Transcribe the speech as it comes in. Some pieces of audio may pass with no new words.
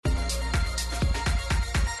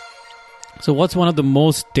So what's one of the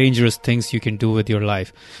most dangerous things you can do with your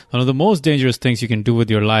life? One of the most dangerous things you can do with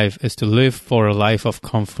your life is to live for a life of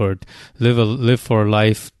comfort, live for a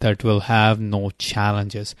life that will have no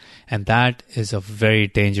challenges. And that is a very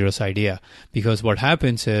dangerous idea, because what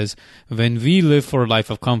happens is when we live for a life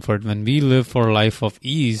of comfort, when we live for a life of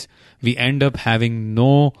ease, we end up having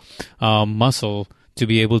no muscle to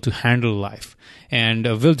be able to handle life. And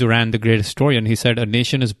Will Durant, the great historian, he said, a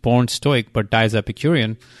nation is born stoic but dies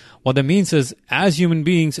Epicurean. What that means is, as human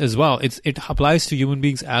beings as well, it applies to human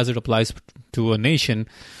beings as it applies to a nation.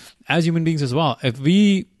 As human beings as well, if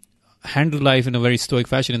we handle life in a very stoic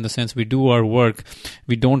fashion, in the sense we do our work,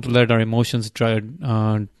 we don't let our emotions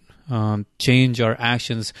change our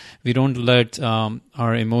actions, we don't let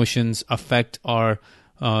our emotions affect our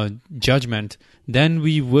judgment, then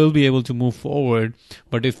we will be able to move forward.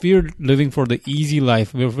 But if we're living for the easy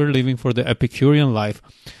life, if we're living for the Epicurean life,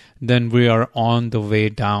 then we are on the way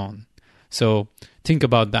down. So think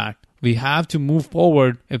about that. We have to move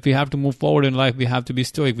forward. If we have to move forward in life, we have to be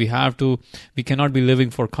stoic. We cannot be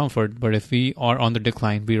living for comfort. But if we are on the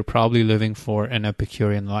decline, we are probably living for an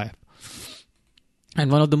Epicurean life.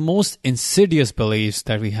 And one of the most insidious beliefs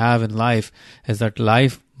that we have in life is that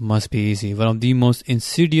life must be easy. One of the most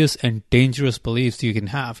insidious and dangerous beliefs you can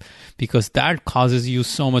have, because that causes you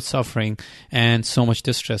so much suffering and so much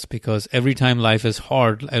distress, because every time life is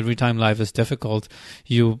hard, every time life is difficult,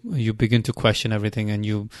 you begin to question everything, and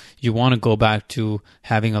you want to go back to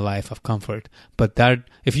having a life of comfort. But that,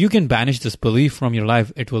 if you can banish this belief from your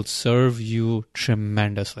life, it will serve you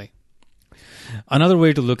tremendously. Another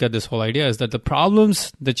way to look at this whole idea is that the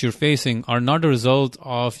problems that you're facing are not a result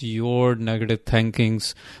of your negative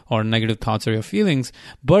thinkings or negative thoughts or your feelings,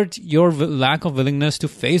 but your lack of willingness to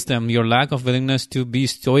face them, your lack of willingness to be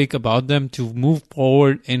stoic about them, to move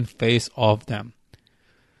forward in face of them.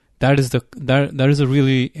 That is a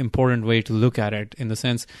really important way to look at it, in the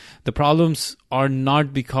sense the problems are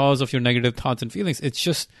not because of your negative thoughts and feelings. It's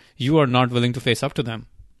just you are not willing to face up to them.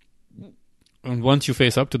 And once you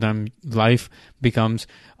face up to them, life becomes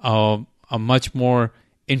a much more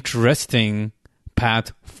interesting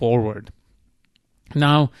path forward.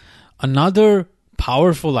 Now, another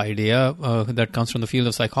powerful idea that comes from the field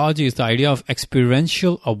of psychology is the idea of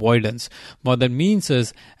experiential avoidance. What that means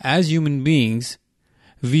is, as human beings,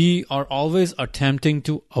 we are always attempting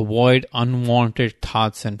to avoid unwanted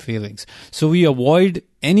thoughts and feelings. So we avoid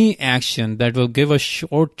any action that will give us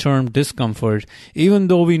short-term discomfort, even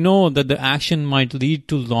though we know that the action might lead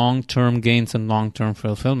to long-term gains and long-term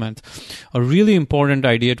fulfillment. A really important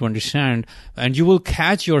idea to understand, and you will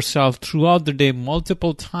catch yourself throughout the day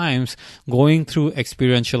multiple times going through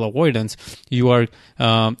experiential avoidance. You are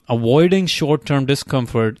avoiding short-term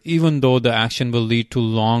discomfort, even though the action will lead to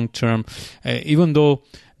long-term, even though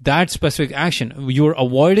that specific action, you're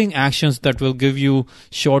avoiding actions that will give you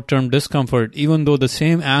short-term discomfort, even though the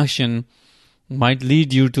same action might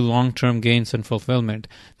lead you to long-term gains and fulfillment.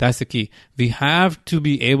 That's the key. We have to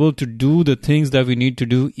be able to do the things that we need to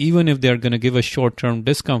do, even if they're going to give us short-term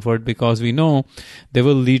discomfort, because we know they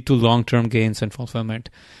will lead to long-term gains and fulfillment.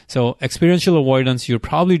 So experiential avoidance, you're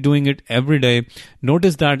probably doing it every day.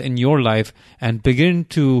 Notice that in your life and begin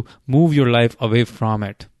to move your life away from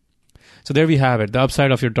it. So there we have it, The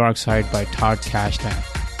Upside of Your Dark Side by Todd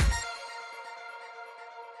Kashdan.